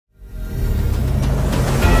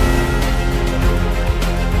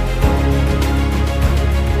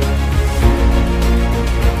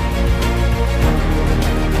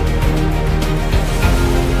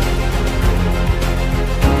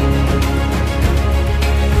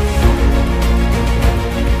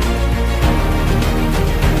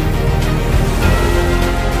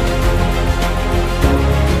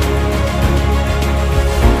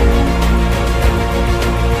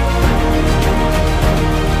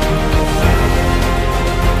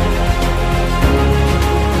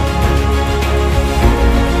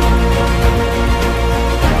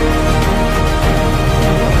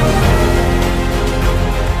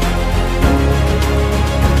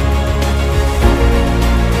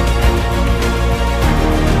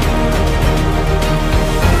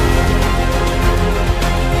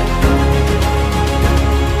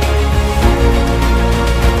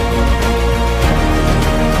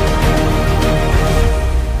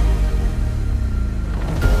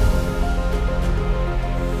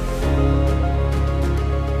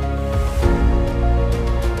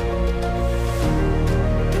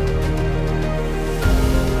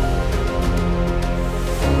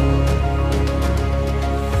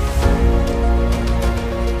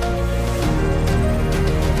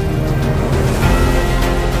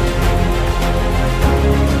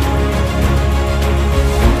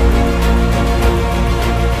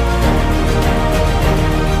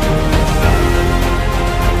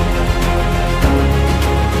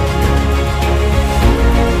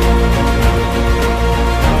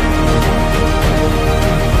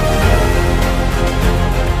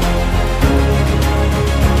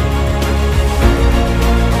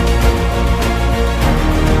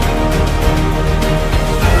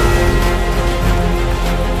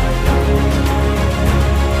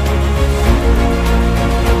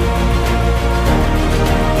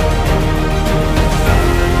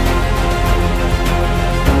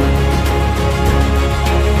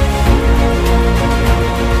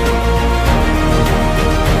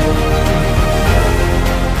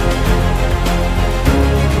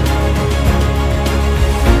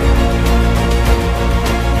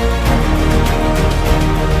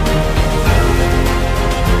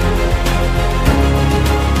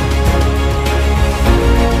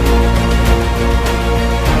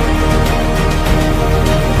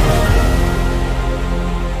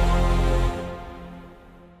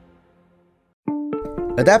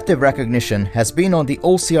Adaptive recognition has been on the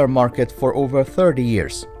OCR market for over 30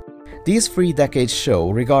 years. These 3 decades show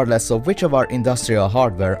regardless of which of our industrial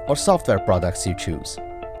hardware or software products you choose.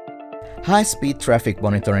 High-speed traffic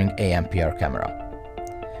monitoring AMPR camera.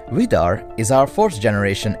 Arh is our 4th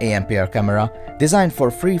generation AMPR camera designed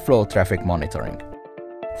for free-flow traffic monitoring.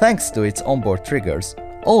 Thanks to its onboard triggers,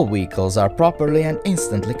 all vehicles are properly and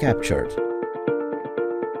instantly captured.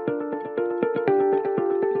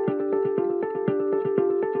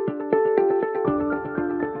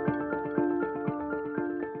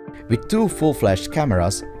 With 2 full-fledged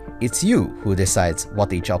cameras, it's you who decides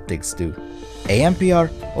what each optics do, AMPR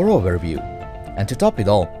or overview. And to top it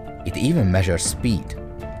all, it even measures speed.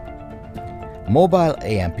 Mobile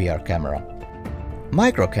AMPR camera.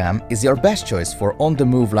 Microcam is your best choice for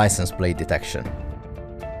on-the-move license plate detection.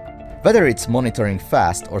 Whether it's monitoring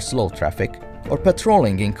fast or slow traffic, or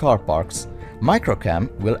patrolling in car parks, Microcam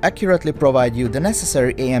will accurately provide you the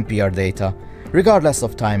necessary AMPR data, regardless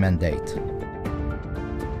of time and date.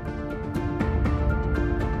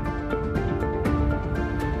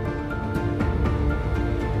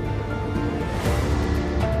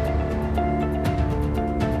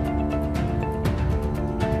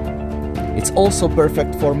 It's also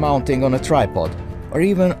perfect for mounting on a tripod or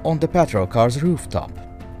even on the patrol car's rooftop.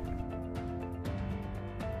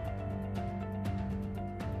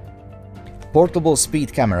 Portable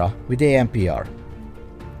speed camera with AMPR.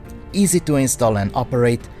 Easy to install and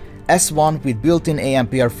operate, S1 with built-in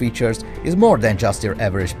AMPR features is more than just your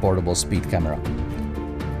average portable speed camera.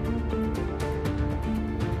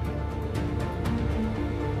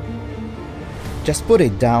 Just put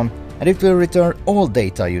it down and it will return all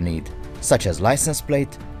data you need, such as license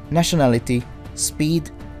plate, nationality,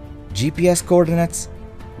 speed, GPS coordinates,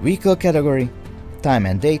 vehicle category, time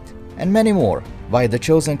and date, and many more via the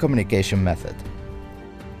chosen communication method.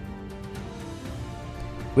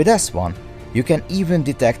 With S1, you can even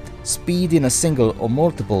detect speed in a single or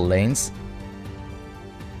multiple lanes,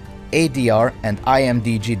 ADR and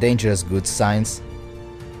IMDG dangerous goods signs,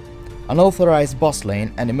 unauthorized bus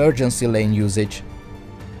lane and emergency lane usage,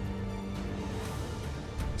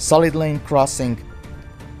 solid lane crossing,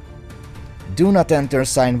 do not enter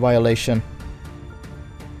sign violation,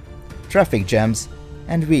 traffic jams,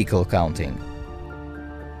 and vehicle counting.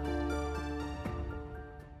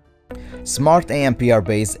 Smart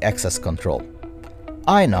AMPR-based access control.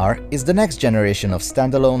 Arh is the next generation of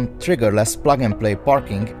standalone, triggerless plug-and-play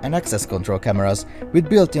parking and access control cameras with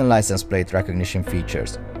built-in license plate recognition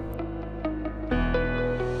features.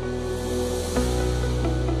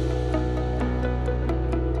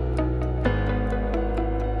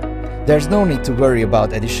 There's no need to worry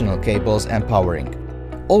about additional cables and powering.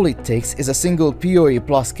 All it takes is a single PoE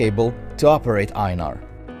Plus cable to operate Arh.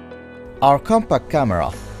 Our compact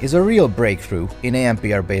camera is a real breakthrough in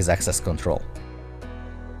AMPR-based access control.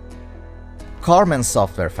 Carmen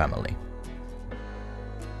software family.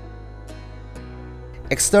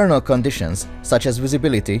 External conditions, such as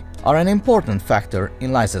visibility, are an important factor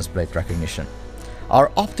in license plate recognition.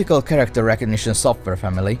 Our optical character recognition software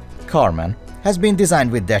family, Carmen, has been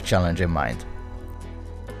designed with that challenge in mind.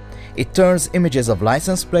 It turns images of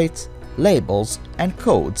license plates, labels, and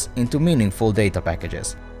codes into meaningful data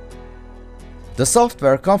packages. The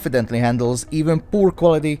software confidently handles even poor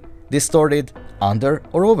quality, distorted, under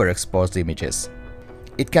or overexposed images.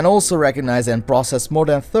 It can also recognize and process more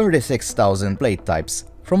than 36,000 plate types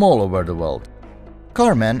from all over the world.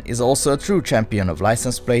 Carmen is also a true champion of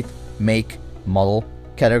license plate, make, model,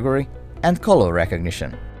 category, and color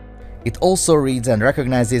recognition. It also reads and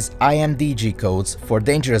recognizes IMDG codes for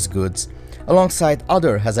dangerous goods alongside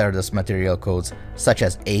other hazardous material codes such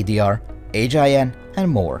as ADR, HIN, and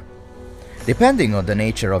more. Depending on the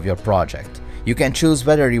nature of your project, you can choose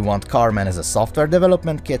whether you want Carmen as a software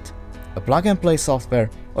development kit, a plug-and-play software,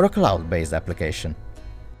 or a cloud-based application.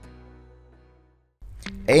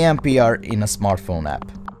 AMPR in a smartphone app.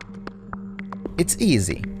 It's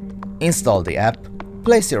easy. Install the app,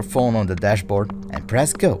 place your phone on the dashboard, and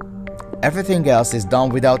press go. Everything else is done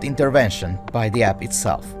without intervention by the app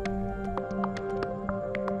itself.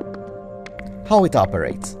 How it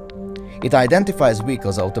operates. It identifies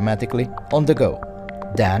vehicles automatically on the go.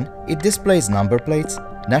 Then it displays number plates,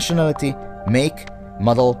 nationality, make,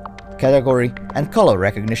 model, category, and color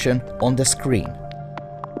recognition on the screen.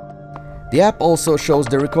 The app also shows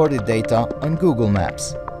the recorded data on Google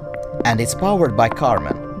Maps. And it's powered by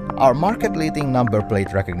Carmen, our market-leading number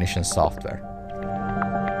plate recognition software.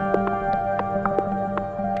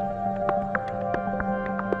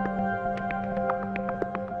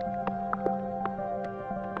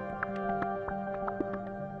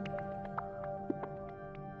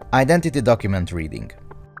 Identity document reading.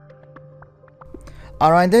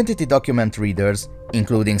 Our identity document readers,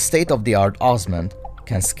 including state-of-the-art Osmond,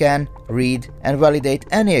 can scan, read, and validate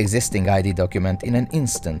any existing ID document in an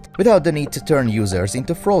instant without the need to turn users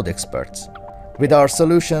into fraud experts. With our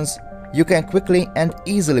solutions, you can quickly and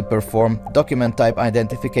easily perform document type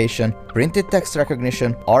identification, printed text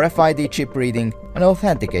recognition, RFID chip reading, and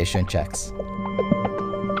authentication checks.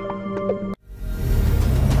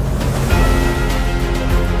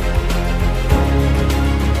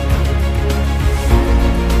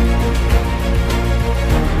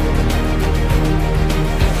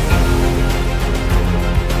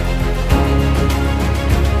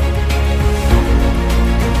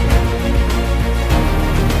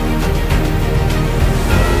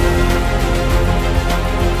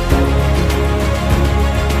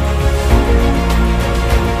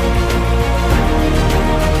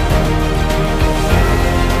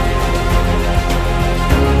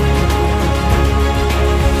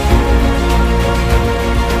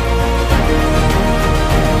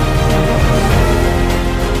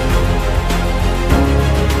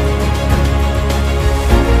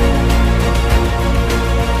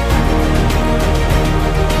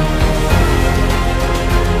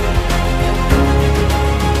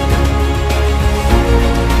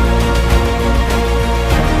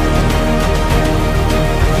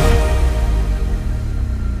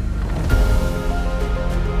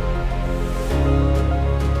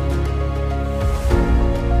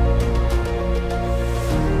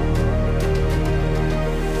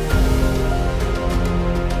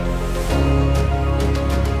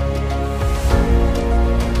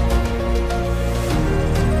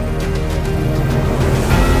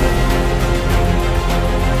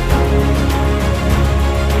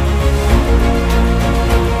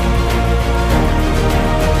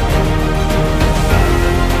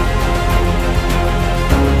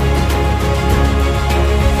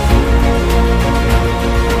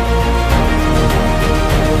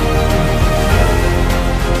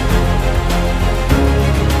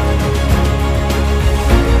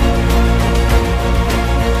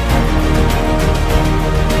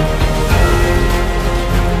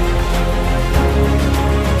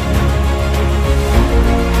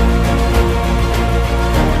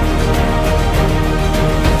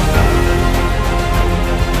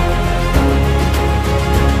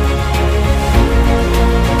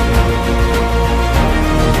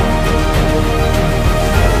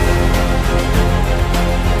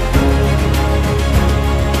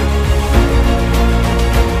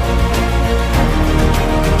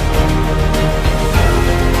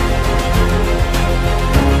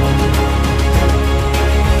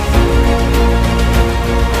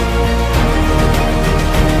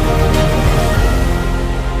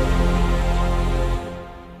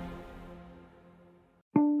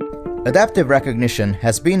 Adaptive recognition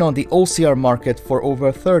has been on the OCR market for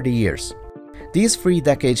over 30 years. These 3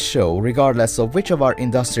 decades show regardless of which of our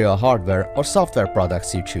industrial hardware or software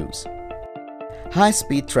products you choose.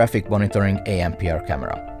 High-speed traffic monitoring ANPR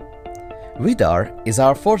camera. Vidar is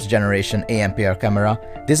our 4th generation ANPR camera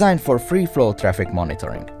designed for free-flow traffic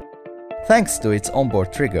monitoring. Thanks to its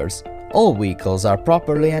onboard triggers, all vehicles are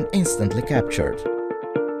properly and instantly captured.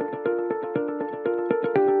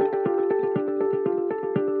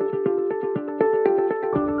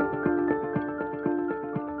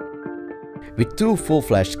 With 2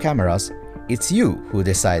 full-flashed cameras, it's you who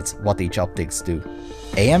decides what each optics do,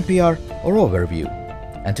 ANPR or overview.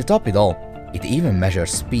 And to top it all, it even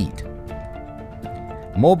measures speed.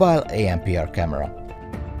 Mobile ANPR camera.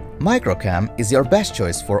 Microcam is your best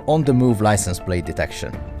choice for on-the-move license plate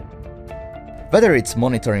detection. Whether it's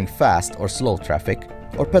monitoring fast or slow traffic,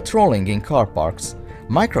 or patrolling in car parks,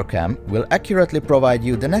 Microcam will accurately provide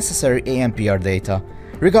you the necessary ANPR data,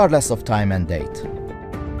 regardless of time and date.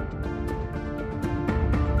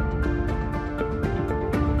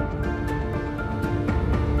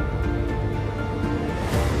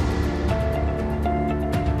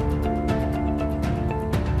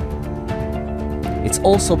 It's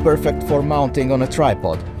also perfect for mounting on a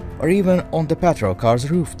tripod or even on the patrol car's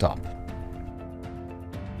rooftop.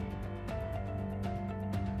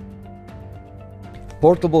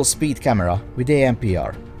 Portable speed camera with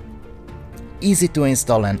ANPR. Easy to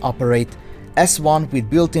install and operate, S1 with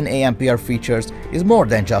built-in ANPR features is more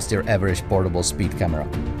than just your average portable speed camera.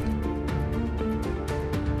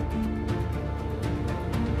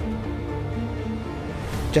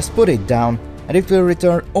 Just put it down and it will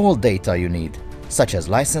return all data you need, such as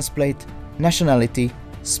license plate, nationality,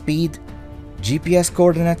 speed, GPS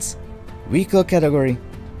coordinates, vehicle category,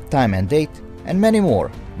 time and date, and many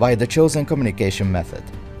more via the chosen communication method.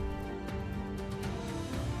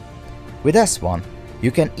 With S1,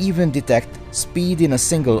 you can even detect speed in a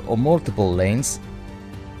single or multiple lanes,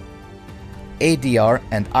 ADR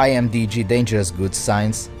and IMDG dangerous goods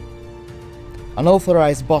signs,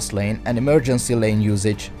 unauthorized bus lane and emergency lane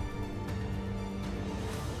usage,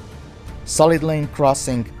 solid lane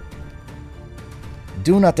crossing,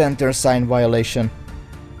 do not enter sign violation,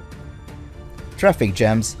 traffic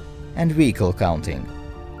jams, and vehicle counting.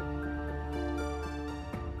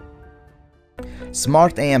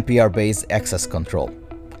 Smart ANPR-based access control.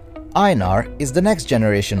 Arh is the next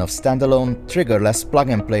generation of standalone, triggerless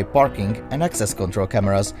plug-and-play parking and access control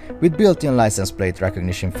cameras with built-in license plate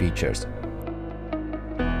recognition features.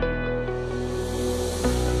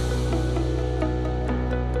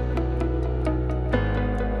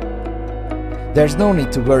 There's no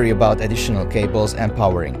need to worry about additional cables and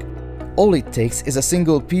powering. All it takes is a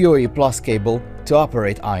single PoE Plus cable to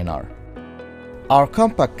operate Arh. Our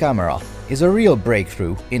compact camera is a real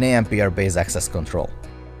breakthrough in ANPR-based access control.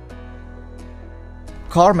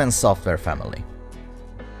 Carmen software family.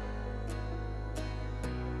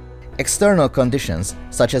 External conditions,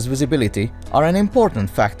 such as visibility, are an important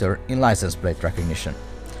factor in license plate recognition.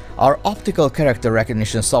 Our optical character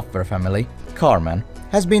recognition software family, Carmen,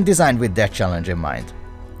 has been designed with that challenge in mind.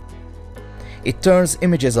 It turns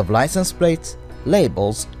images of license plates,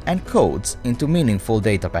 labels, and codes into meaningful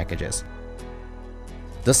data packages.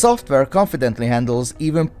 The software confidently handles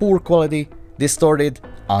even poor quality, distorted,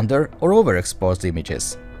 under or overexposed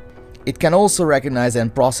images. It can also recognize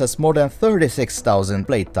and process more than 36,000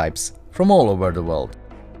 plate types from all over the world.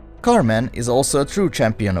 Carmen is also a true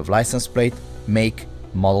champion of license plate, make,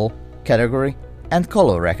 model, category, and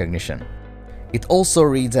color recognition. It also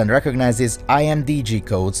reads and recognizes IMDG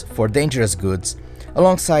codes for dangerous goods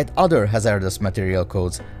alongside other hazardous material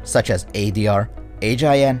codes such as ADR,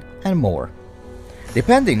 HIN, and more.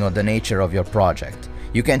 Depending on the nature of your project,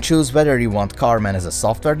 you can choose whether you want Carmen as a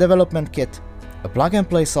software development kit, a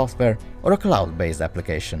plug-and-play software, or a cloud-based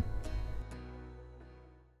application.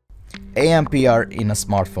 ANPR in a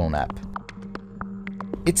smartphone app.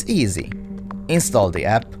 It's easy. Install the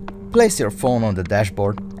app, place your phone on the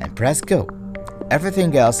dashboard, and press go.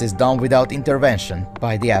 Everything else is done without intervention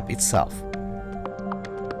by the app itself.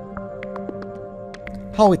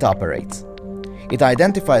 How it operates. It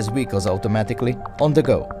identifies vehicles automatically on the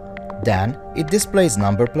go. Then it displays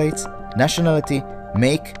number plates, nationality,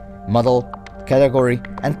 make, model, category,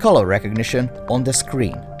 and color recognition on the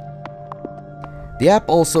screen. The app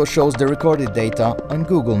also shows the recorded data on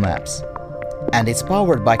Google Maps. And it's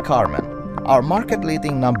powered by Carmen, our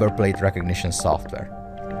market-leading number plate recognition software.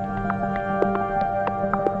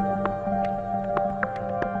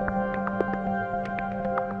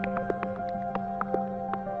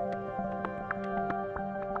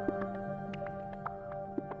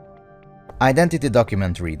 Identity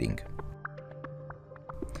document reading.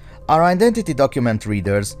 Our identity document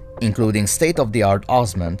readers, including state-of-the-art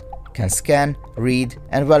Osmond, can scan, read,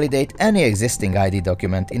 and validate any existing ID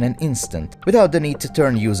document in an instant without the need to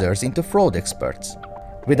turn users into fraud experts.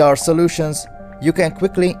 With our solutions, you can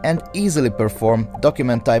quickly and easily perform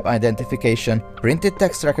document type identification, printed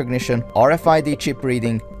text recognition, RFID chip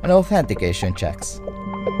reading, and authentication checks.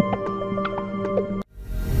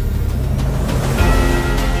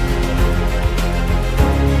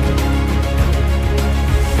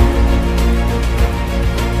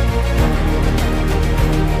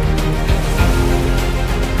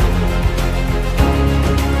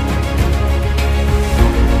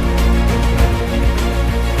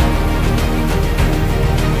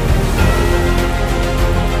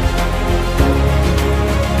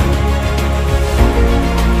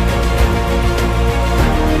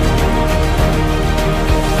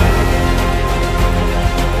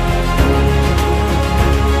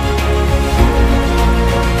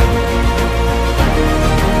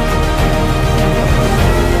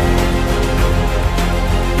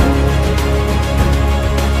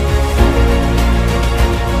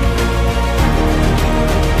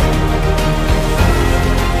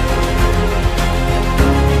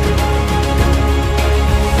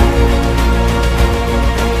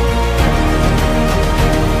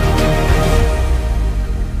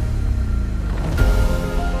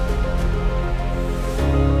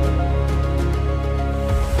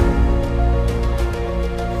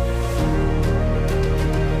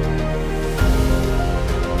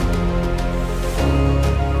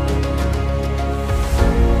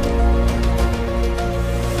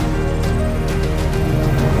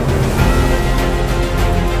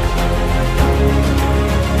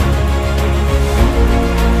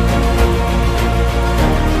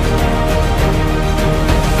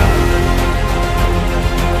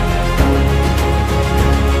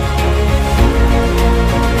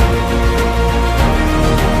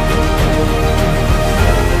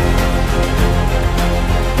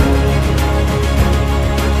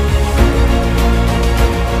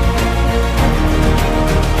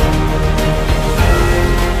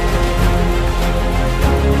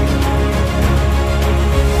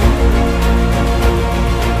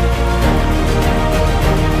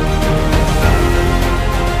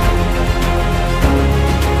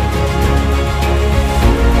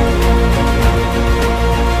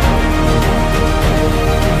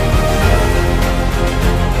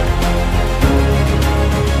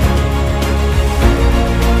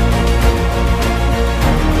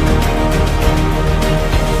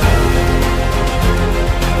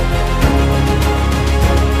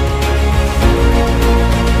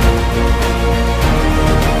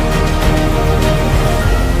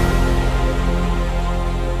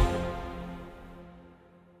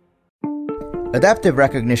 Adaptive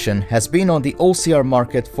recognition has been on the OCR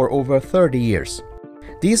market for over 30 years.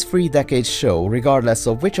 These 3 decades show regardless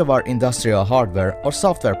of which of our industrial hardware or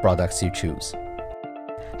software products you choose.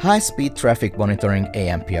 High-speed traffic monitoring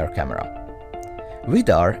ANPR camera.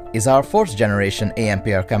 Vidar is our 4th generation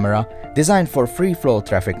ANPR camera designed for free-flow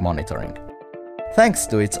traffic monitoring. Thanks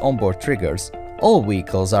to its onboard triggers, all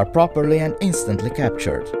vehicles are properly and instantly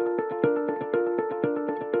captured.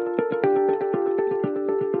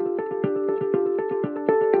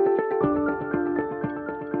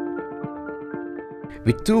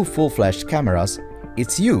 With 2 full-fledged cameras,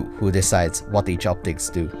 it's you who decides what each optics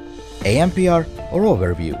do, ANPR or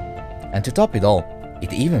overview. And to top it all,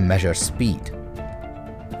 it even measures speed.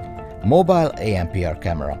 Mobile ANPR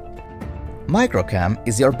camera. Microcam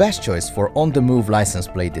is your best choice for on-the-move license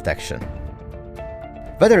plate detection.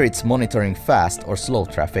 Whether it's monitoring fast or slow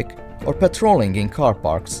traffic, or patrolling in car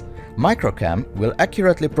parks, Microcam will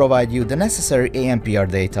accurately provide you the necessary ANPR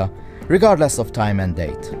data, regardless of time and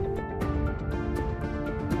date.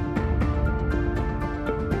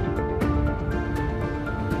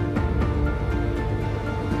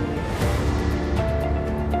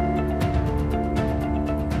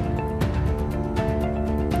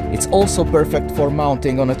 It's also perfect for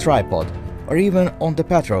mounting on a tripod or even on the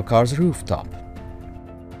patrol car's rooftop.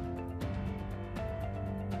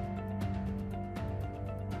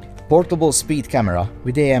 Portable speed camera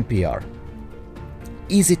with ANPR.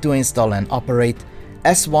 Easy to install and operate,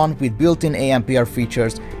 S1 with built-in ANPR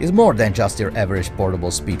features is more than just your average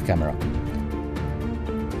portable speed camera.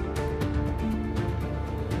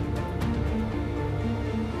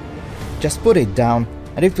 Just put it down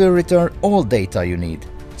and it will return all data you need,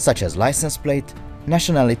 such as license plate,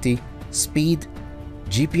 nationality, speed,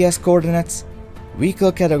 GPS coordinates,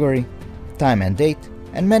 vehicle category, time and date,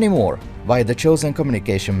 and many more via the chosen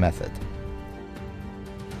communication method.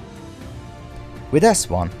 With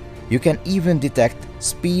S1, you can even detect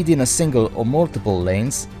speed in a single or multiple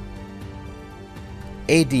lanes,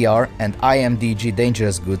 ADR and IMDG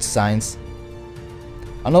dangerous goods signs,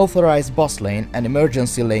 unauthorized bus lane and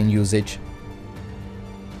emergency lane usage,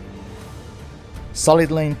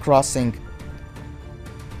 solid lane crossing,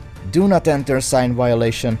 do not enter sign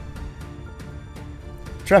violation,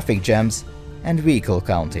 traffic jams, and vehicle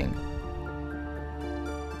counting.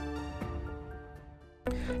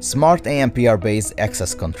 Smart ANPR-based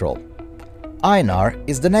access control. Arh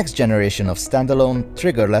is the next generation of standalone,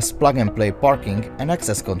 triggerless plug-and-play parking and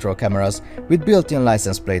access control cameras with built-in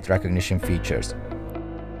license plate recognition features.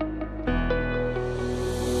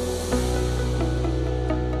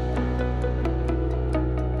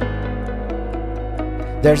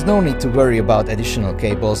 There's no need to worry about additional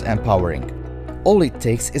cables and powering. All it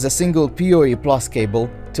takes is a single PoE Plus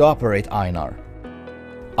cable to operate Arh.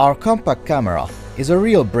 Our compact camera is a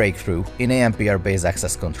real breakthrough in ANPR-based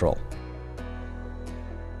access control.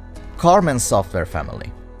 Karman software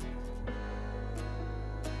family.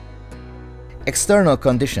 External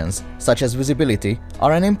conditions, such as visibility,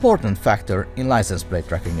 are an important factor in license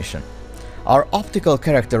plate recognition. Our optical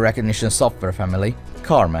character recognition software family,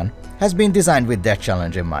 Karman, has been designed with that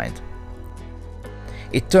challenge in mind.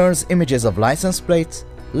 It turns images of license plates,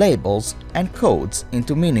 labels, and codes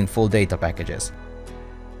into meaningful data packages.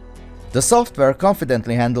 The software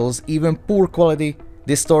confidently handles even poor quality,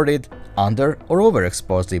 distorted, under or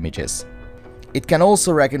overexposed images. It can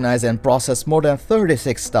also recognize and process more than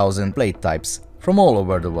 36,000 plate types from all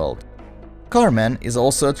over the world. Karman is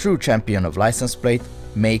also a true champion of license plate,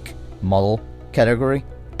 make, model, category,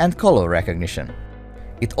 and color recognition.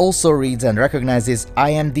 It also reads and recognizes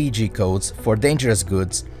IMDG codes for dangerous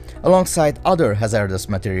goods, alongside other hazardous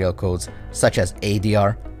material codes such as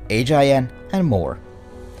ADR, HIN, and more.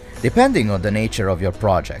 Depending on the nature of your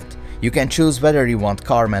project, you can choose whether you want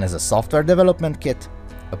Karman as a software development kit,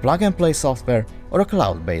 a plug-and-play software, or a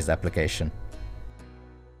cloud-based application.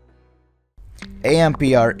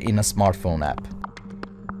 ANPR in a smartphone app.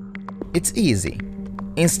 It's easy.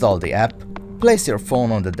 Install the app, place your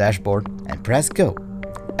phone on the dashboard, and press go.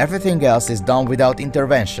 Everything else is done without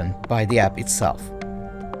intervention by the app itself.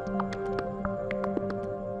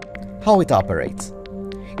 How it operates.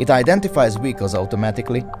 It identifies vehicles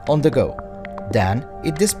automatically on the go. Then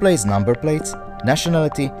it displays number plates,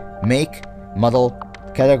 nationality, make, model,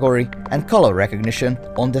 category, and color recognition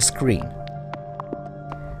on the screen.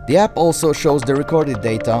 The app also shows the recorded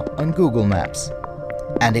data on Google Maps.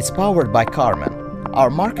 And it's powered by Karman, our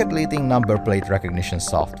market-leading number plate recognition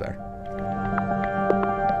software.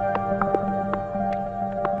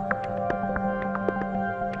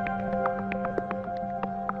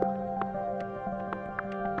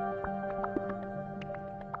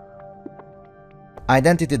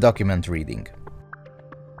 Identity document reading.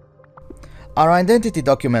 Our identity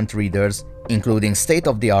document readers, including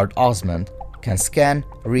state-of-the-art Osmond, can scan,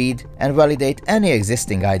 read, and validate any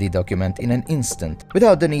existing ID document in an instant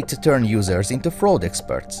without the need to turn users into fraud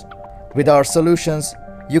experts. With our solutions,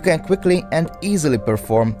 you can quickly and easily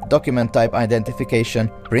perform document type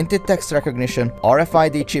identification, printed text recognition,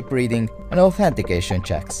 RFID chip reading, and authentication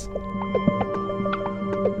checks.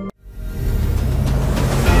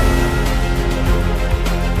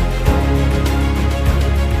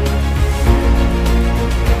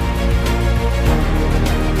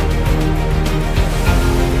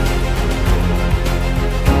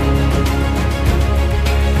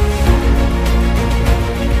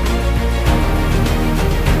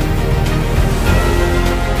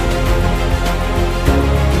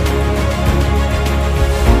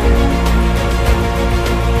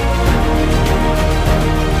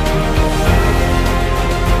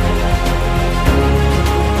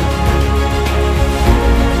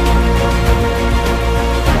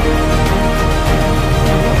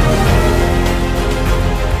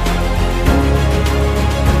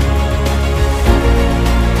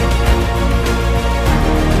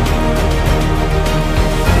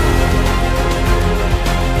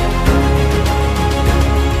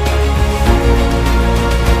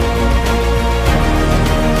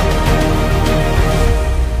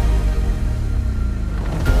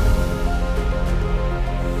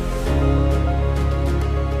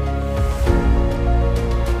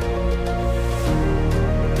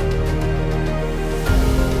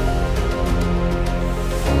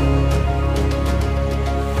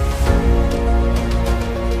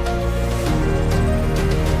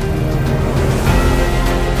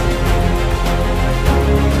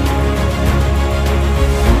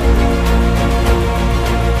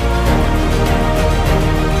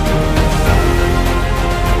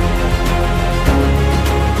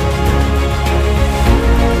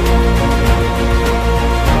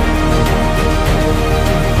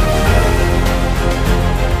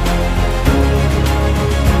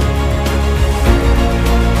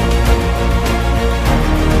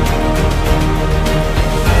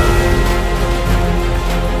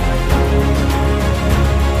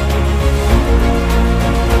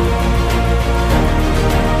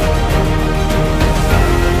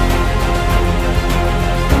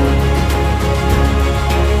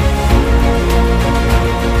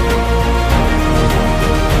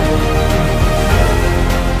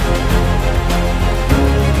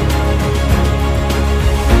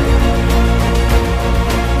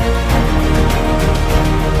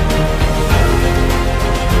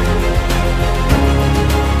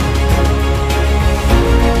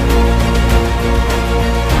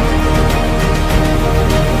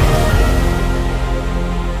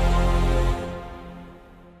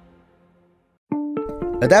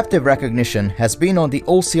 Adaptive recognition has been on the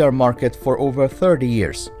OCR market for over 30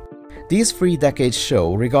 years. These 3 decades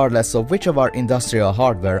show regardless of which of our industrial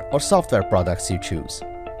hardware or software products you choose.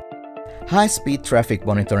 High-speed traffic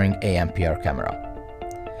monitoring AMPR camera.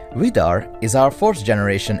 Vidar is our 4th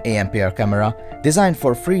generation AMPR camera designed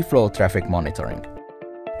for free-flow traffic monitoring.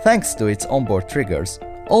 Thanks to its onboard triggers,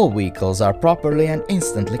 all vehicles are properly and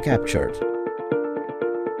instantly captured.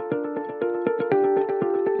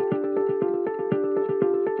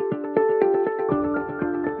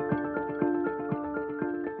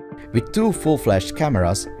 With 2 full-fledged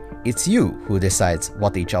cameras, it's you who decides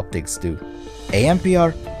what each optics do,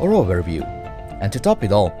 AMPR or overview. And to top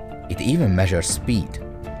it all, it even measures speed.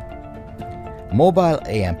 Mobile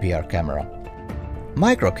AMPR camera.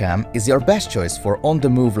 Microcam is your best choice for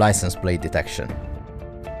on-the-move license plate detection.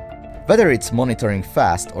 Whether it's monitoring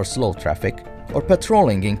fast or slow traffic, or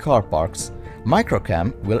patrolling in car parks,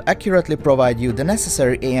 Microcam will accurately provide you the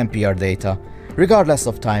necessary AMPR data, regardless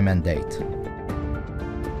of time and date.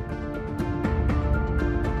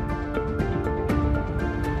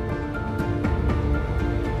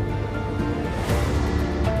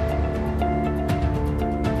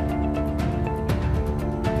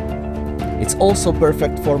 It's also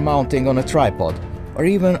perfect for mounting on a tripod or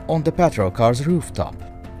even on the patrol car's rooftop.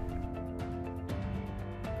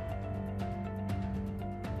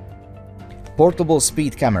 Portable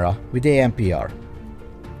speed camera with AMPR.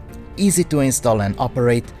 Easy to install and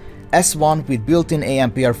operate, S1 with built-in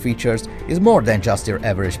AMPR features is more than just your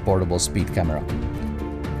average portable speed camera.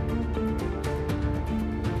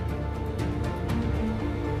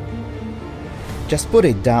 Just put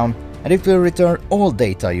it down and it will return all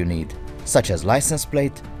data you need, such as license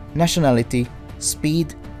plate, nationality,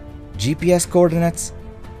 speed, GPS coordinates,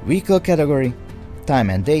 vehicle category,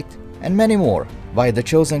 time and date, and many more via the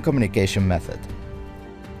chosen communication method.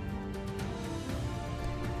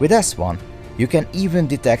 With S1, You can even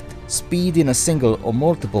detect speed in a single or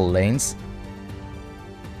multiple lanes,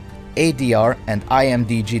 ADR and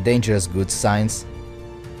IMDG dangerous goods signs,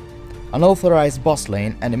 unauthorized bus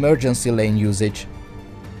lane and emergency lane usage,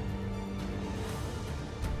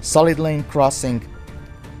 solid lane crossing,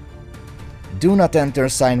 do not enter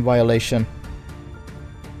sign violation,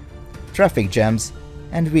 traffic jams,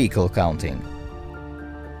 and vehicle counting.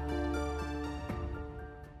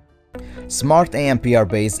 Smart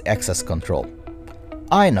ANPR-based access control.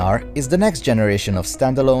 Arh is the next generation of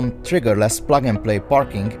standalone, triggerless plug-and-play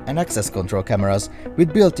parking and access control cameras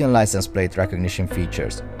with built-in license plate recognition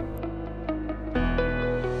features.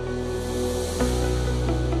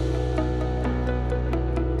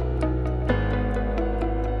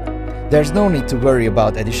 There's no need to worry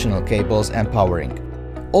about additional cables and powering.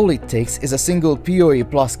 All it takes is a single PoE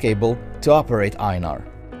Plus cable to operate Arh.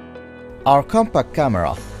 Our compact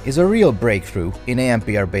camera is a real breakthrough in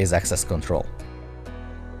ANPR-based access control.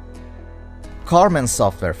 Carmen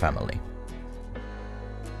software family.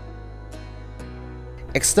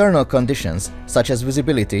 External conditions, such as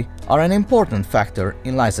visibility, are an important factor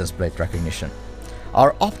in license plate recognition.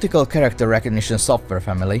 Our optical character recognition software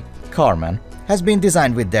family, Carmen, has been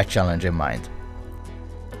designed with that challenge in mind.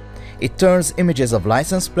 It turns images of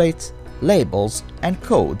license plates, labels, and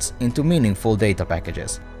codes into meaningful data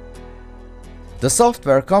packages. The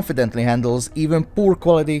software confidently handles even poor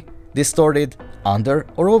quality, distorted, under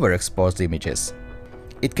or overexposed images.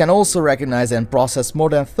 It can also recognize and process more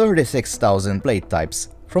than 36,000 plate types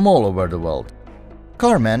from all over the world.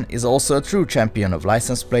 Carmen is also a true champion of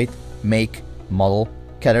license plate, make, model,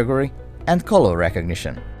 category, and color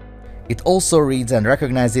recognition. It also reads and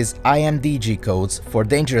recognizes IMDG codes for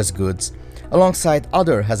dangerous goods alongside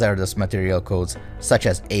other hazardous material codes such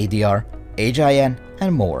as ADR, HIN,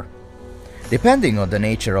 and more. Depending on the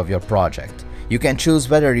nature of your project, you can choose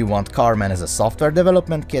whether you want Carmen as a software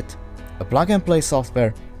development kit, a plug-and-play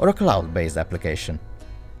software, or a cloud-based application.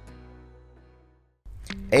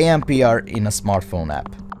 ANPR in a smartphone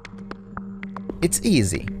app. It's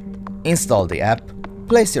easy. Install the app,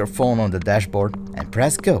 place your phone on the dashboard, and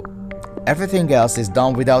press go. Everything else is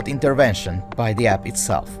done without intervention by the app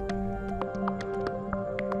itself.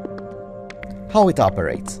 How it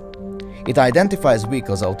operates. It identifies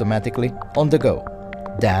vehicles automatically on the go.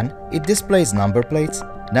 Then, it displays number plates,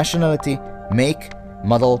 nationality, make,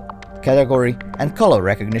 model, category, and color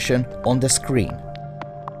recognition on the screen.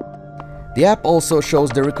 The app also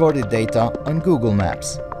shows the recorded data on Google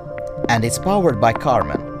Maps. And it's powered by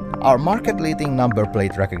Carmen, our market-leading number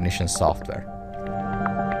plate recognition software.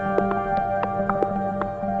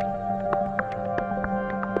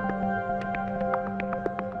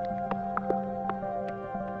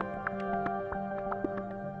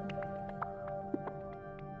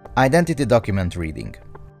 Identity document reading.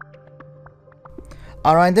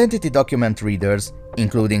 Our identity document readers,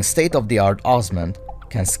 including state-of-the-art Osmond,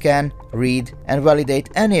 can scan, read, and validate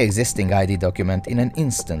any existing ID document in an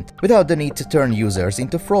instant without the need to turn users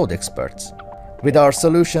into fraud experts. With our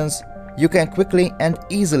solutions, you can quickly and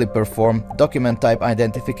easily perform document type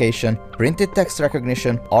identification, printed text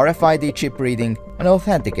recognition, RFID chip reading, and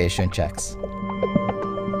authentication checks.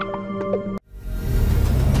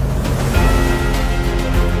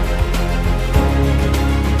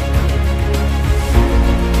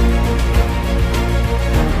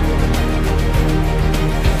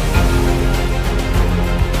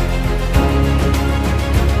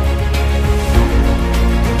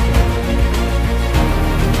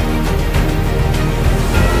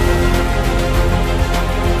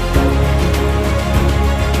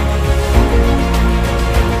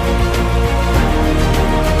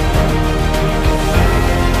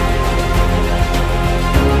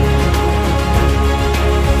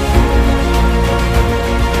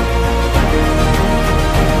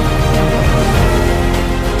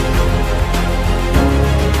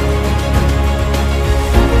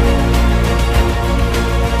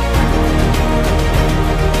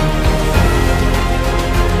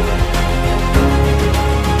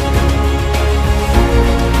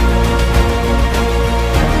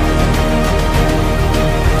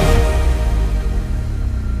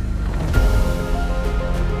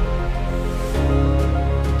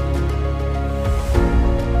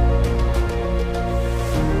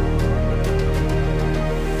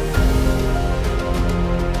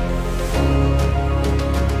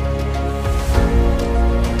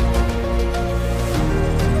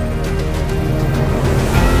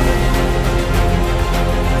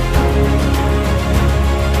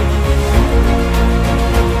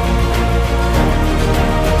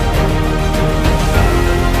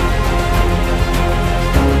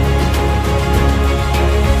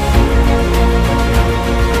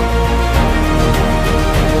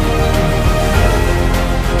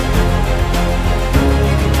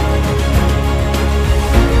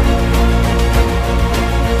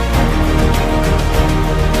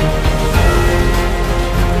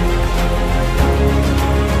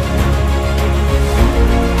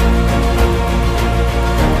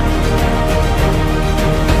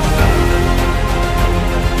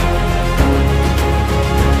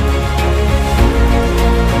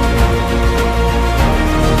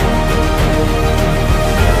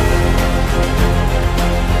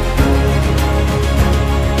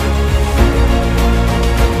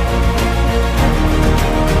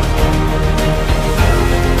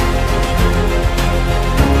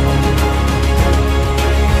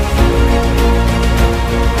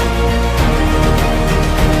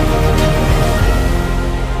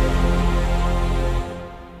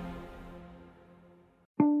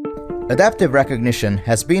 Adaptive recognition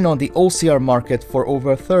has been on the OCR market for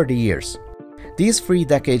over 30 years. These 3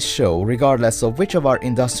 decades show regardless of which of our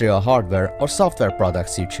industrial hardware or software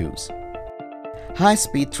products you choose.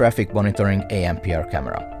 High-speed traffic monitoring AMPR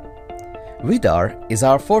camera. Arh is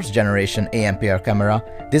our 4th generation AMPR camera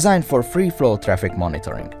designed for free-flow traffic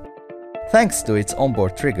monitoring. Thanks to its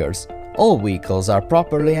onboard triggers, all vehicles are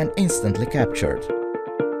properly and instantly captured.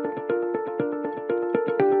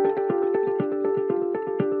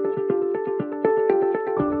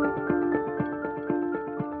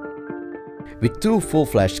 With 2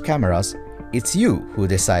 full-fledged cameras, it's you who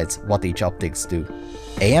decides what each optics do,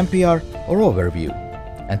 AMPR or overview.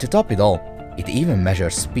 And to top it all, it even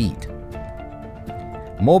measures speed.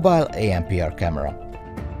 Mobile AMPR camera.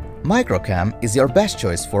 Microcam is your best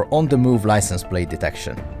choice for on-the-move license plate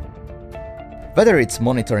detection. Whether it's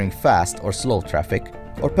monitoring fast or slow traffic,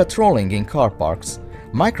 or patrolling in car parks,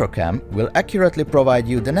 Microcam will accurately provide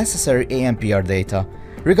you the necessary AMPR data,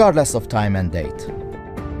 regardless of time and date.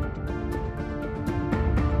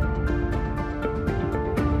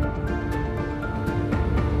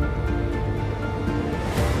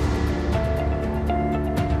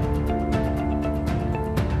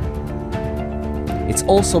 It's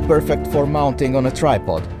also perfect for mounting on a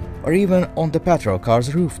tripod or even on the patrol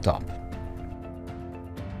car's rooftop.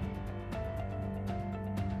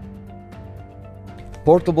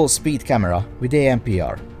 Portable speed camera with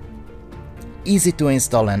AMPR. Easy to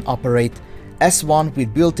install and operate, S1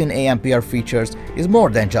 with built-in AMPR features is more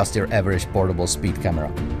than just your average portable speed camera.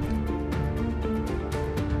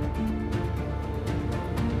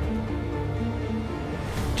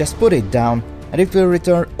 Just put it down and it will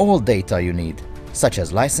return all data you need, such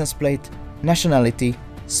as license plate, nationality,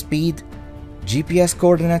 speed, GPS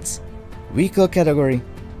coordinates, vehicle category,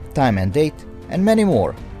 time and date, and many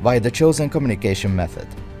more via the chosen communication method.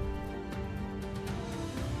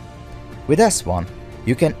 With S1,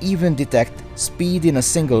 you can even detect speed in a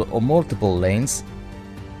single or multiple lanes,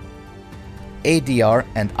 ADR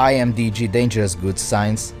and IMDG dangerous goods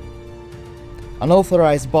signs,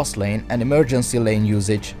 unauthorized bus lane and emergency lane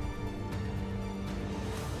usage,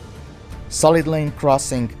 solid lane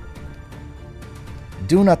crossing,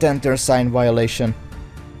 do not enter sign violation,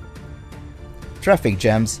 traffic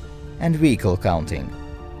jams, and vehicle counting.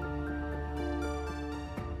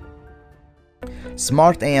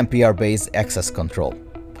 Smart AMPR-based access control.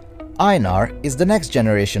 Arh is the next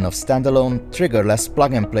generation of standalone, triggerless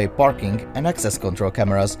plug-and-play parking and access control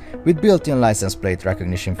cameras with built-in license plate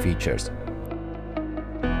recognition features.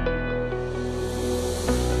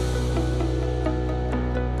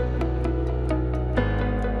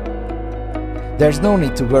 There's no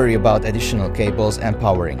need to worry about additional cables and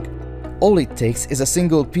powering. All it takes is a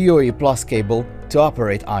single PoE Plus cable to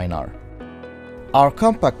operate Arh. Our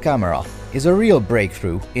compact camera is a real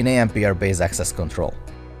breakthrough in AMPR-based access control.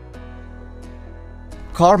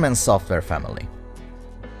 Carmen software family.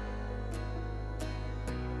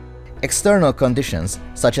 External conditions,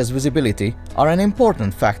 such as visibility, are an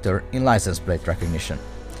important factor in license plate recognition.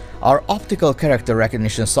 Our optical character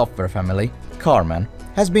recognition software family, Carmen,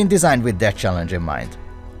 has been designed with that challenge in mind.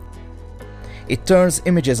 It turns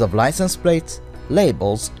images of license plates,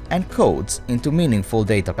 labels, and codes into meaningful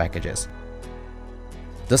data packages.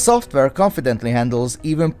 The software confidently handles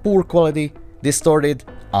even poor quality, distorted,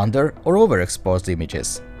 under or overexposed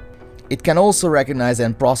images. It can also recognize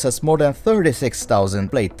and process more than 36,000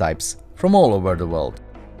 plate types from all over the world.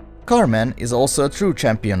 Carmen is also a true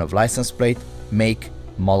champion of license plate, make,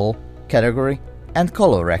 model, category, and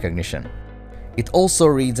color recognition. It also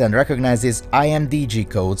reads and recognizes IMDG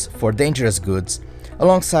codes for dangerous goods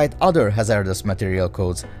alongside other hazardous material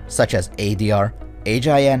codes such as ADR,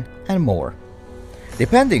 HIN, and more.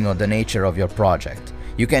 Depending on the nature of your project,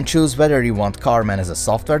 you can choose whether you want Carmen as a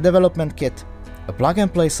software development kit, a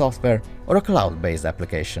plug-and-play software, or a cloud-based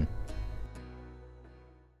application.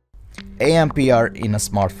 AMPR in a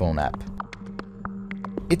smartphone app.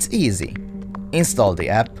 It's easy. Install the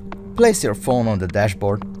app, place your phone on the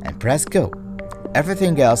dashboard, and press go.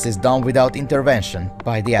 Everything else is done without intervention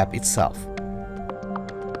by the app itself.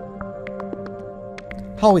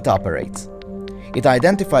 How it operates. It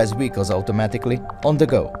identifies vehicles automatically on the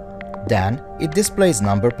go. Then it displays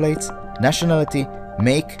number plates, nationality,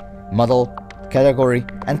 make, model, category,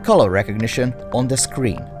 and color recognition on the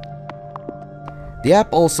screen. The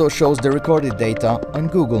app also shows the recorded data on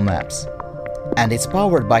Google Maps. And it's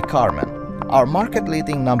powered by Carmen, our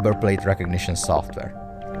market-leading number plate recognition software.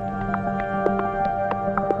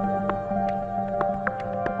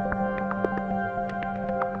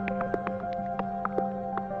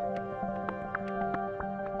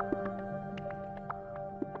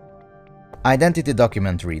 Identity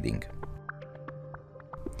document reading.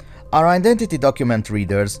 Our identity document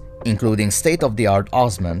readers, including state-of-the-art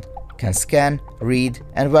Osmond, can scan, read,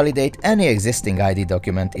 and validate any existing ID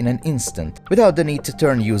document in an instant without the need to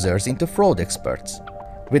turn users into fraud experts.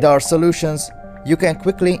 With our solutions, you can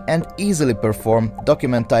quickly and easily perform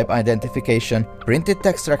document type identification, printed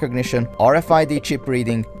text recognition, RFID chip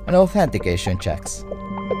reading, and authentication checks.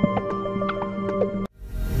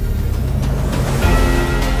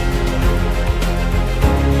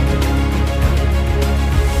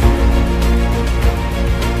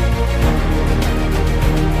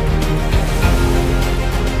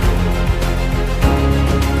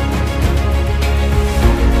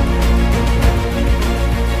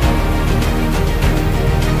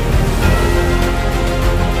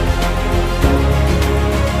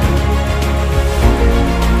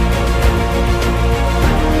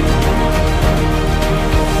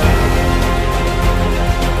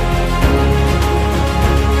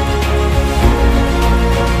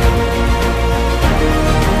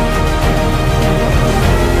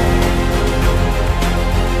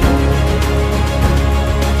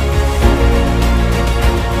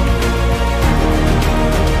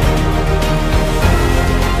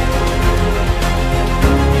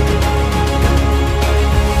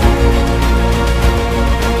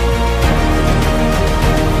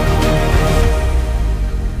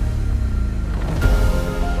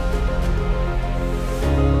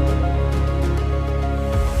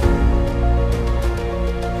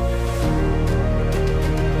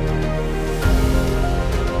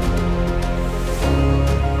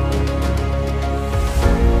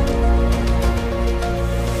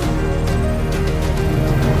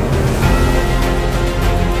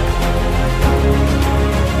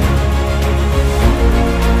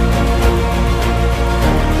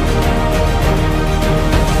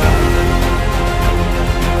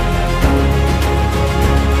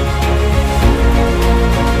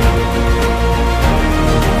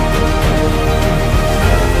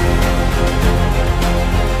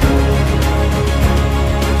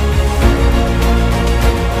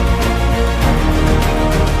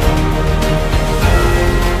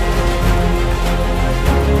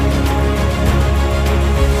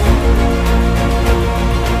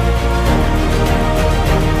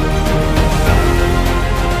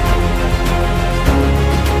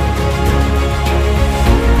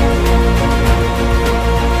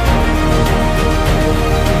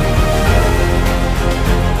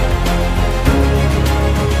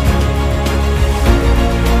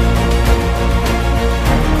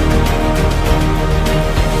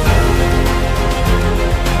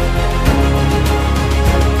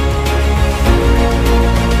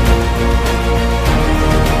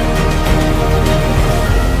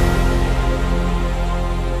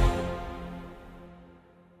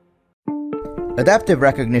 Adaptive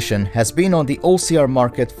recognition has been on the OCR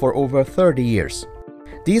market for over 30 years.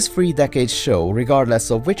 These 3 decades show regardless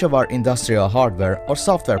of which of our industrial hardware or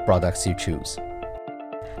software products you choose.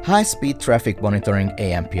 High-speed traffic monitoring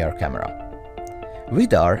ANPR camera.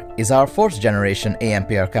 Vidar is our 4th generation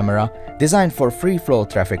ANPR camera designed for free-flow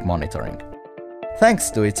traffic monitoring. Thanks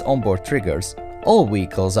to its onboard triggers, all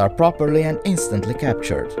vehicles are properly and instantly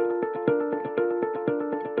captured.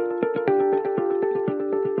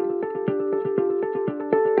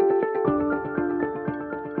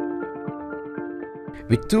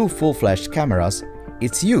 With 2 full-flashed cameras,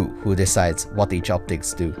 it's you who decides what each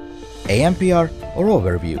optics do, ANPR or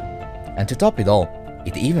overview. And to top it all,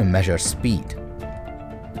 it even measures speed.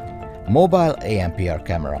 Mobile ANPR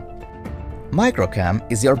camera. Microcam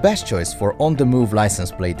is your best choice for on-the-move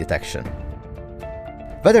license plate detection.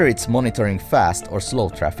 Whether it's monitoring fast or slow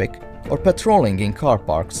traffic, or patrolling in car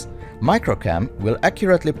parks, Microcam will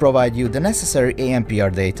accurately provide you the necessary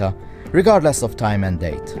ANPR data, regardless of time and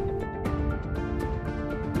date.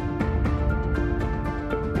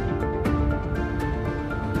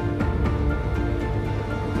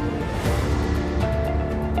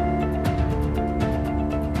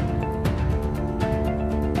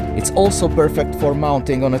 It's also perfect for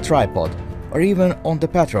mounting on a tripod or even on the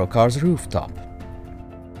patrol car's rooftop.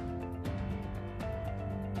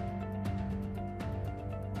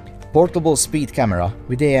 Portable speed camera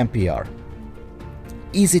with ANPR.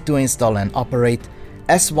 Easy to install and operate,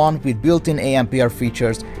 S1 with built-in ANPR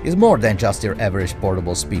features is more than just your average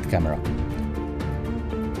portable speed camera.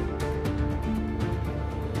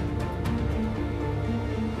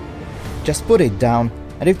 Just put it down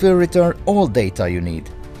and it will return all data you need,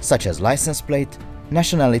 such as license plate,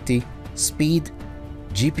 nationality, speed,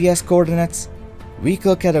 GPS coordinates,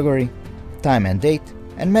 vehicle category, time and date,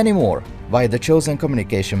 and many more via the chosen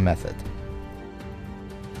communication method.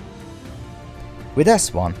 With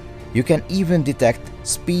S1, you can even detect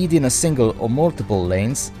speed in a single or multiple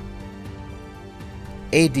lanes,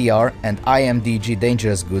 ADR and IMDG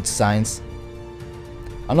dangerous goods signs,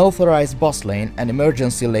 unauthorized bus lane and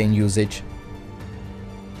emergency lane usage,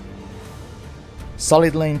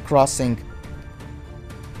 solid lane crossing,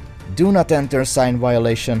 do not enter sign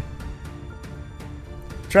violation,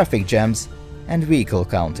 traffic jams, and vehicle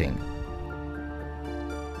counting.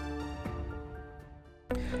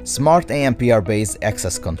 Smart ANPR-based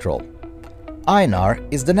access control. Arh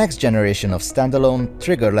is the next generation of standalone,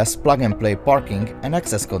 triggerless plug-and-play parking and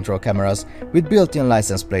access control cameras with built-in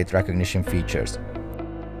license plate recognition features.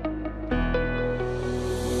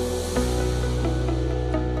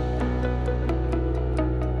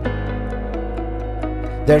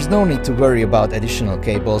 There's no need to worry about additional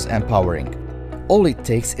cables and powering. All it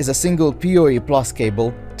takes is a single PoE Plus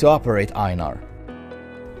cable to operate Arh.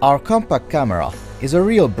 Our compact camera is a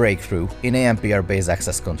real breakthrough in ANPR-based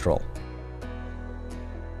access control.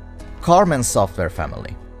 Carmen software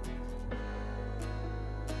family.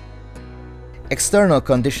 External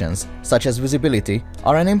conditions, such as visibility,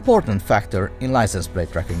 are an important factor in license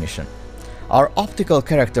plate recognition. Our optical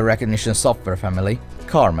character recognition software family,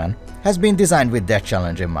 Carmen, has been designed with that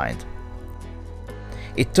challenge in mind.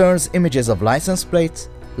 It turns images of license plates,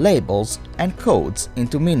 labels, and codes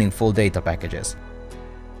into meaningful data packages.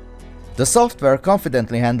 The software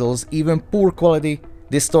confidently handles even poor quality,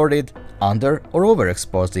 distorted, under or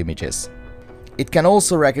overexposed images. It can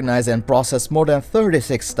also recognize and process more than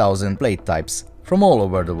 36,000 plate types from all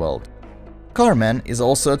over the world. Carmen is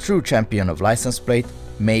also a true champion of license plate,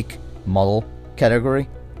 make, model, category,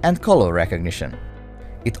 and color recognition.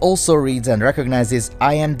 It also reads and recognizes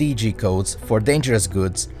IMDG codes for dangerous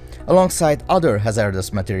goods alongside other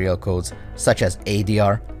hazardous material codes such as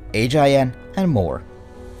ADR, HIN, and more.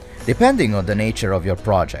 Depending on the nature of your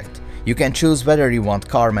project, you can choose whether you want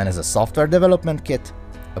Carmen as a software development kit,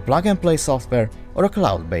 a plug-and-play software, or a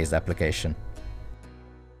cloud-based application.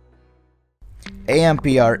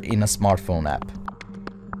 ANPR in a smartphone app.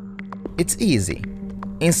 It's easy.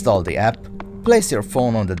 Install the app, place your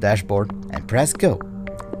phone on the dashboard, and press go.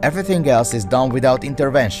 Everything else is done without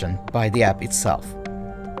intervention by the app itself.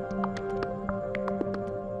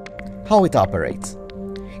 How it operates.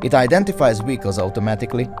 It identifies vehicles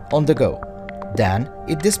automatically on the go. Then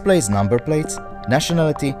it displays number plates,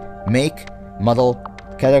 nationality, make, model,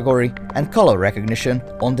 category, and color recognition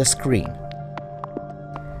on the screen.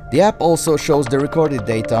 The app also shows the recorded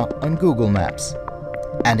data on Google Maps.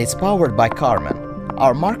 And it's powered by Carmen,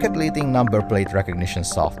 our market-leading number plate recognition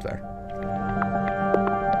software.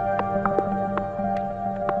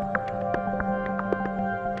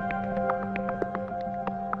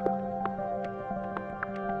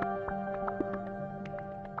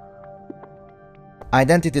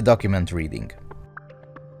 Identity document reading.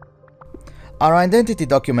 Our identity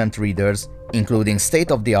document readers, including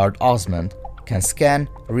state-of-the-art Osmond, can scan,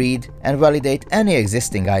 read, and validate any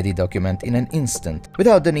existing ID document in an instant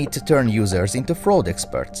without the need to turn users into fraud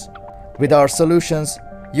experts. With our solutions,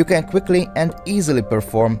 you can quickly and easily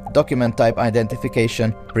perform document type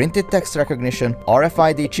identification, printed text recognition,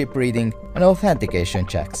 RFID chip reading, and authentication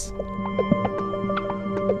checks.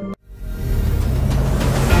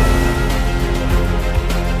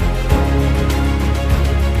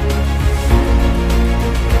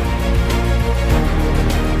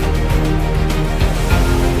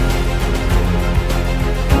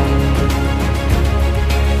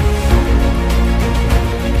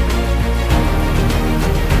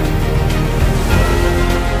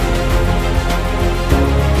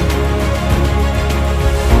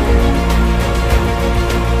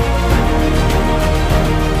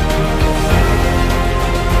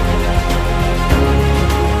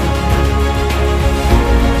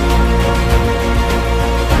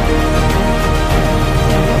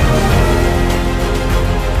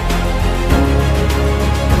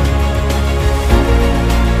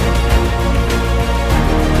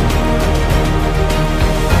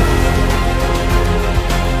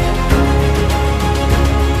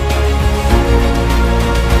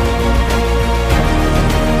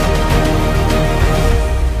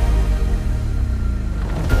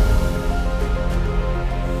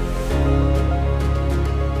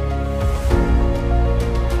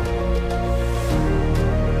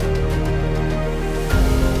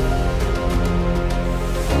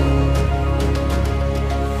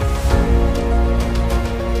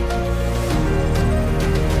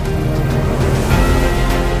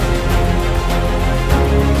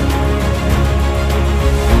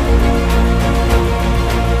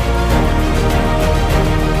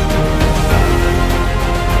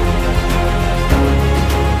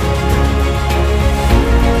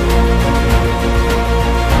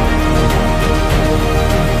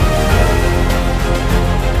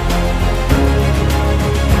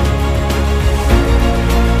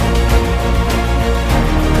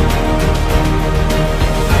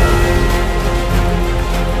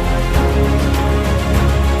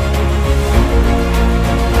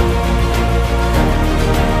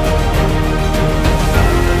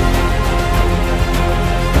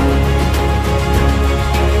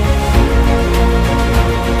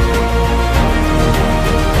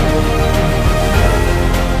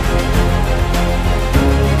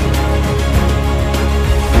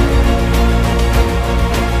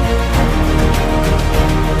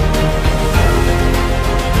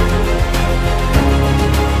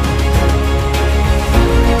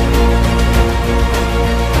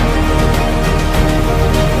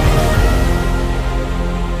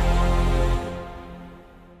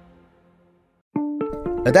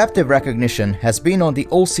 Adaptive recognition has been on the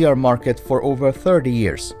OCR market for over 30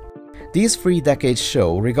 years. These 3 decades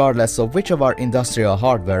show regardless of which of our industrial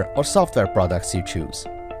hardware or software products you choose.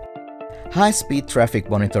 High-speed traffic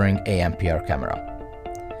monitoring ANPR camera.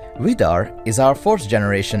 Vidar is our 4th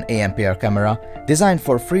generation ANPR camera designed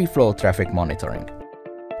for free-flow traffic monitoring.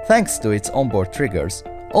 Thanks to its onboard triggers,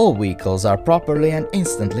 all vehicles are properly and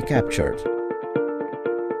instantly captured.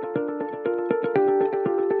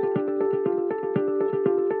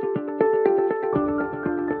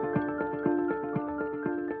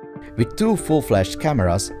 With 2 full-flashed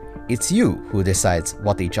cameras, it's you who decides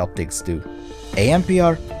what each optics do,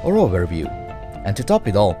 ANPR or overview. And to top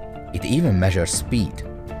it all, it even measures speed.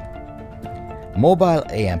 Mobile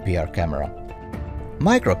ANPR camera.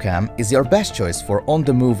 Microcam is your best choice for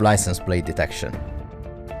on-the-move license plate detection.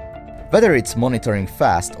 Whether it's monitoring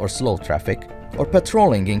fast or slow traffic, or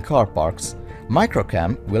patrolling in car parks,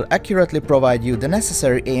 Microcam will accurately provide you the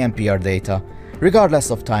necessary ANPR data, regardless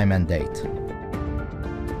of time and date.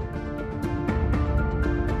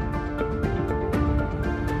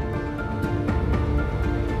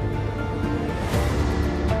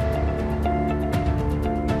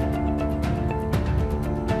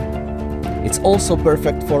 It's also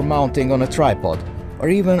perfect for mounting on a tripod or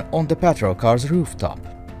even on the patrol car's rooftop.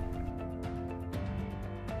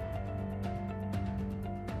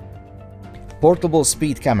 Portable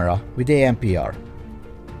speed camera with ANPR.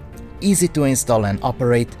 Easy to install and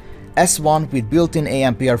operate, S1 with built-in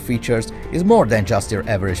ANPR features is more than just your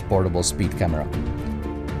average portable speed camera.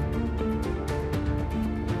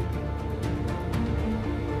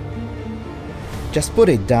 Just put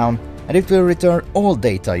it down and it will return all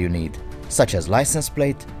data you need, such as license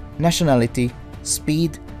plate, nationality,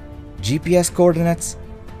 speed, GPS coordinates,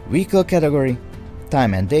 vehicle category,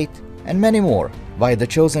 time and date, and many more via the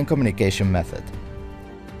chosen communication method.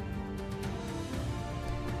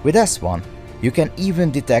 With S1, you can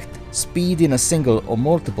even detect speed in a single or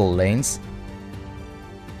multiple lanes,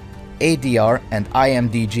 ADR and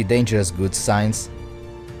IMDG dangerous goods signs,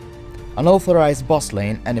 unauthorized bus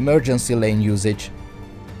lane and emergency lane usage,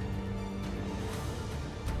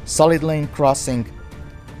 solid lane crossing,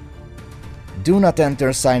 do not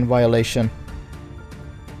enter sign violation,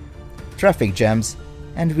 traffic jams,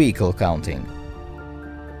 and vehicle counting.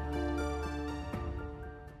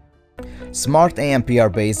 Smart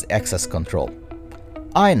ANPR-based access control.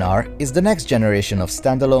 Arh is the next generation of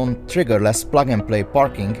standalone, triggerless plug-and-play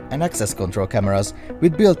parking and access control cameras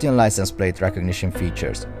with built-in license plate recognition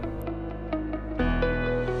features.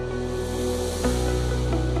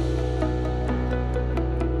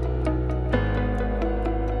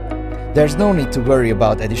 There's no need to worry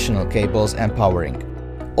about additional cables and powering.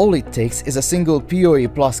 All it takes is a single PoE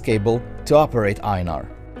Plus cable to operate Arh.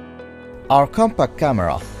 Our compact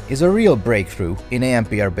camera is a real breakthrough in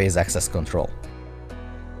ANPR-based access control.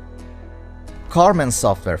 Carmen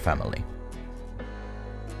software family.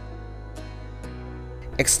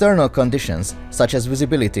 External conditions, such as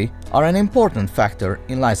visibility, are an important factor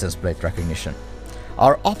in license plate recognition.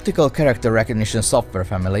 Our optical character recognition software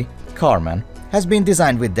family, Carmen, has been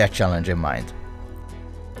designed with that challenge in mind.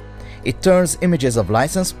 It turns images of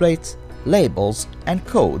license plates, labels, and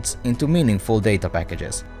codes into meaningful data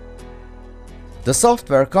packages. The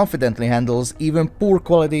software confidently handles even poor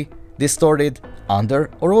quality, distorted, under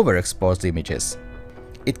or overexposed images.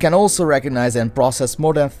 It can also recognize and process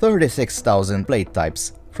more than 36,000 plate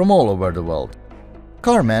types from all over the world.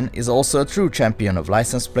 Carmen is also a true champion of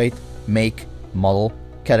license plate, make, model,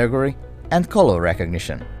 category, and color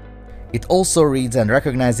recognition. It also reads and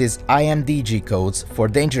recognizes IMDG codes for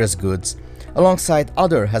dangerous goods alongside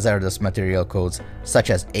other hazardous material codes such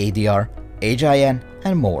as ADR, HIN,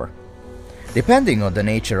 and more. Depending on the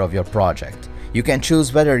nature of your project, you can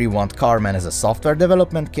choose whether you want Carmen as a software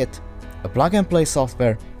development kit, a plug-and-play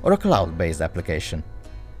software, or a cloud-based application.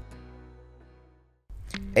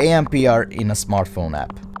 ANPR in a smartphone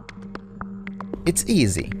app. It's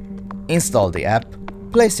easy. Install the app,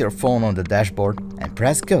 place your phone on the dashboard, and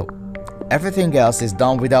press go. Everything else is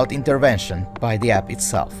done without intervention by the app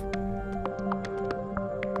itself.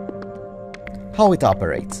 How it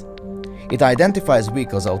operates. It identifies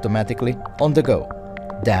vehicles automatically on the go.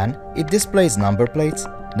 Then it displays number plates,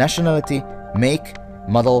 nationality, make,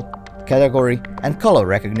 model, category, and color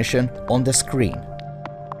recognition on the screen.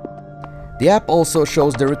 The app also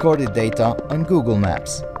shows the recorded data on Google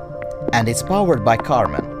Maps. And it's powered by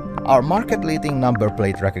Carmen, our market-leading number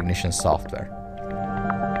plate recognition software.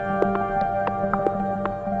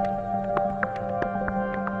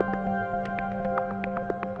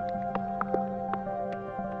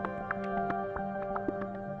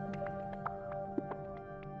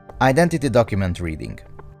 Identity document reading.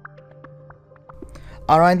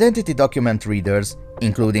 Our identity document readers,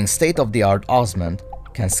 including state-of-the-art Osmond,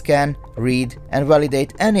 can scan, read, and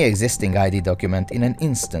validate any existing ID document in an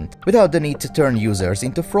instant without the need to turn users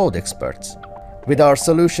into fraud experts. With our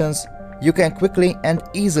solutions, you can quickly and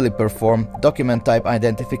easily perform document type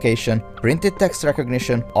identification, printed text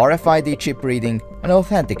recognition, RFID chip reading, and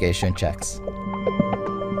authentication checks.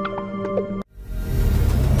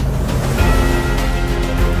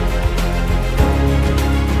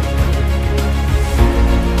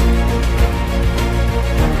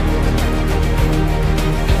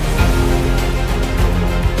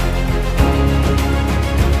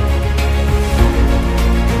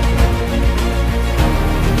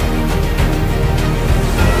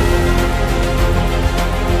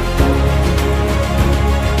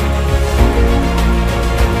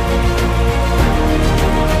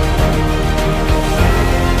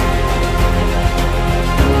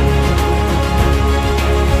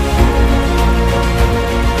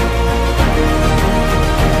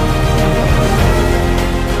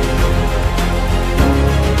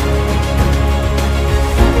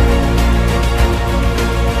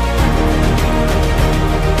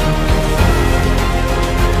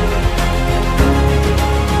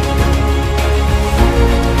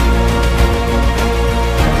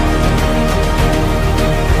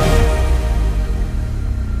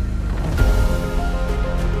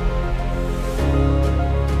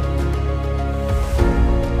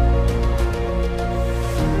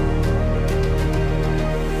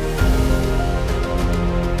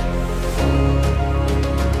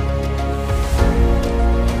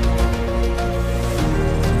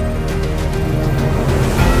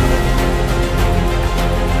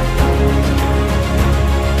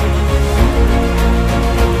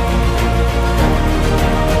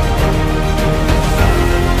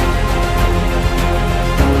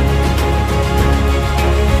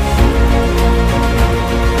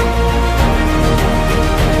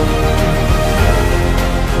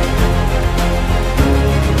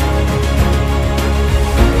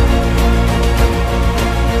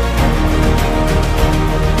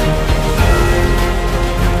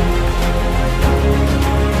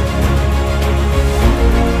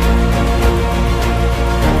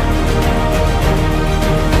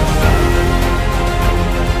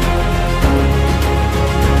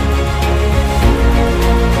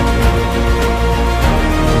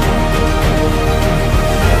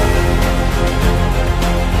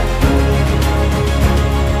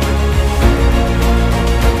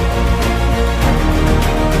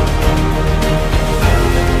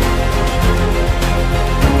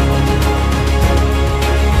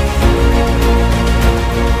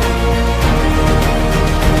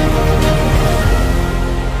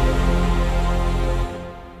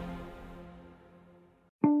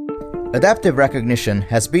 Adaptive recognition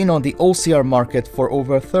has been on the OCR market for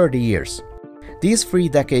over 30 years. These 3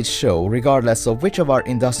 decades show regardless of which of our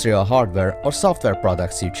industrial hardware or software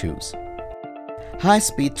products you choose.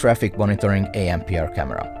 High-speed traffic monitoring ANPR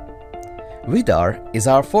camera. Vidar is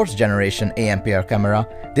our 4th generation ANPR camera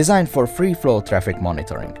designed for free-flow traffic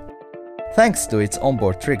monitoring. Thanks to its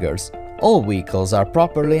onboard triggers, all vehicles are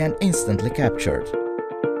properly and instantly captured.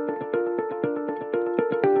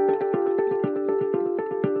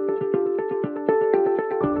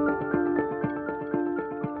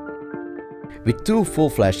 With 2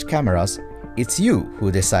 full-fledged cameras, it's you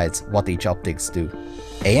who decides what each optics do,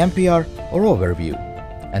 ANPR or overview.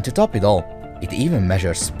 And to top it all, it even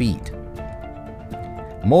measures speed.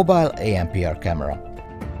 Mobile ANPR camera.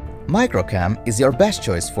 Microcam is your best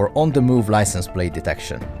choice for on-the-move license plate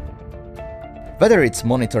detection. Whether it's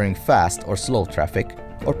monitoring fast or slow traffic,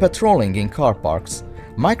 or patrolling in car parks,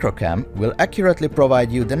 Microcam will accurately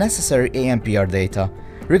provide you the necessary ANPR data,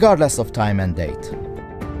 regardless of time and date.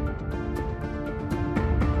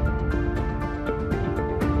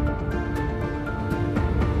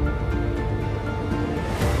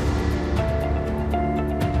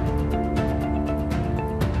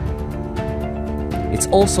 It's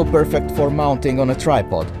also perfect for mounting on a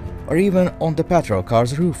tripod or even on the patrol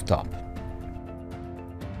car's rooftop.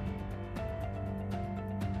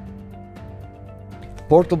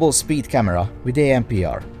 Portable speed camera with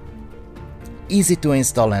ANPR. Easy to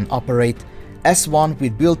install and operate, S1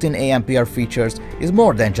 with built-in ANPR features is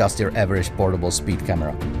more than just your average portable speed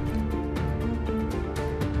camera.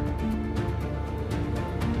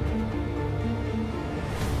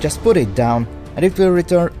 Just put it down and it will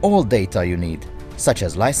return all data you need, such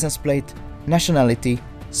as license plate, nationality,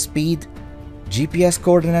 speed, GPS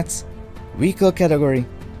coordinates, vehicle category,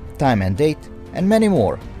 time and date, and many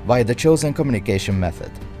more via the chosen communication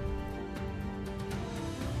method.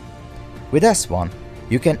 With S1,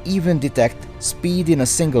 you can even detect speed in a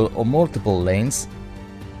single or multiple lanes,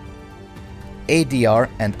 ADR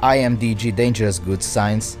and IMDG dangerous goods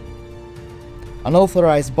signs,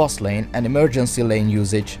 unauthorized bus lane and emergency lane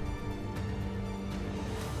usage,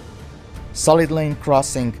 solid lane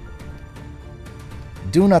crossing,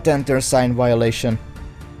 do not enter sign violation,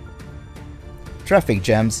 traffic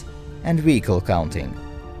jams, and vehicle counting.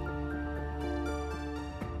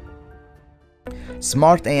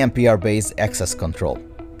 Smart ANPR-based access control.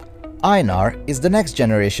 Arh is the next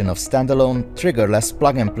generation of standalone, triggerless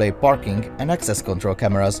plug-and-play parking and access control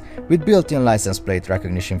cameras with built-in license plate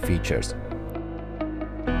recognition features.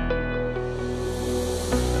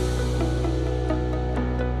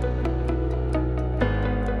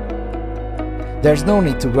 There's no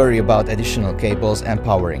need to worry about additional cables and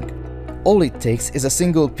powering. All it takes is a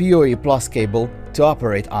single PoE Plus cable to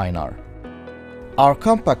operate Arh. Our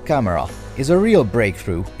compact camera is a real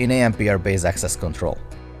breakthrough in ANPR-based access control.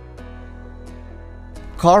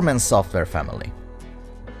 Carmen software family.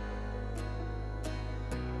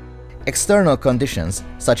 External conditions,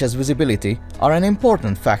 such as visibility, are an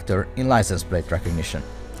important factor in license plate recognition.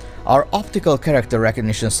 Our optical character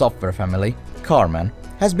recognition software family, Carmen,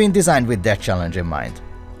 has been designed with that challenge in mind.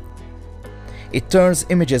 It turns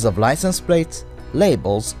images of license plates,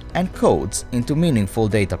 labels, and codes into meaningful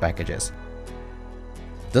data packages.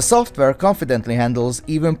 The software confidently handles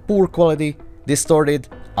even poor quality, distorted,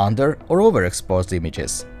 under or overexposed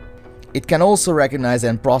images. It can also recognize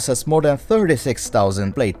and process more than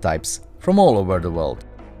 36,000 plate types from all over the world.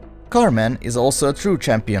 Carmen is also a true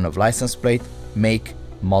champion of license plate, make,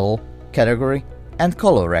 model, category, and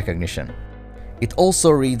color recognition. It also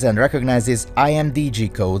reads and recognizes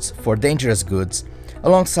IMDG codes for dangerous goods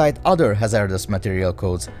alongside other hazardous material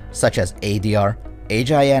codes such as ADR,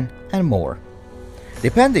 HIN, and more.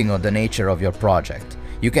 Depending on the nature of your project,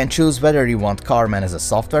 you can choose whether you want Carmen as a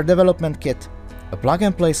software development kit, a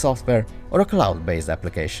plug-and-play software, or a cloud-based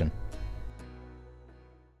application.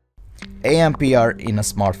 ANPR in a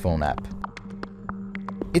smartphone app.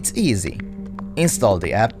 It's easy. Install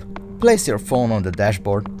the app, place your phone on the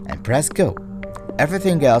dashboard, and press go.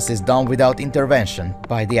 Everything else is done without intervention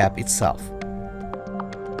by the app itself.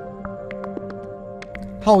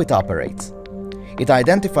 How it operates. It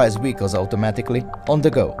identifies vehicles automatically on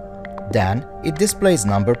the go. Then it displays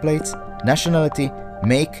number plates, nationality,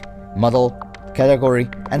 make, model, category,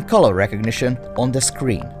 and color recognition on the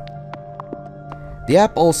screen. The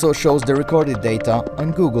app also shows the recorded data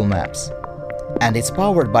on Google Maps. And it's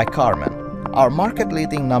powered by Carmen, our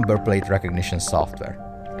market-leading number plate recognition software.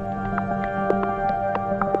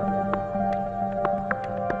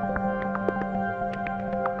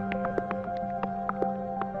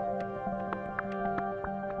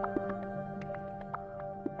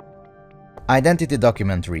 Identity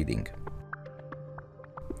document reading.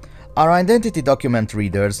 Our identity document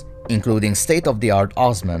readers, including state-of-the-art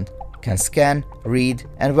Osmond, can scan, read,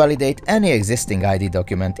 and validate any existing ID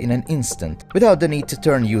document in an instant without the need to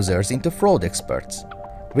turn users into fraud experts.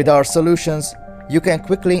 With our solutions, you can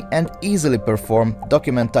quickly and easily perform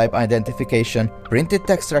document type identification, printed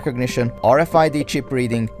text recognition, RFID chip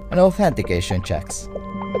reading, and authentication checks.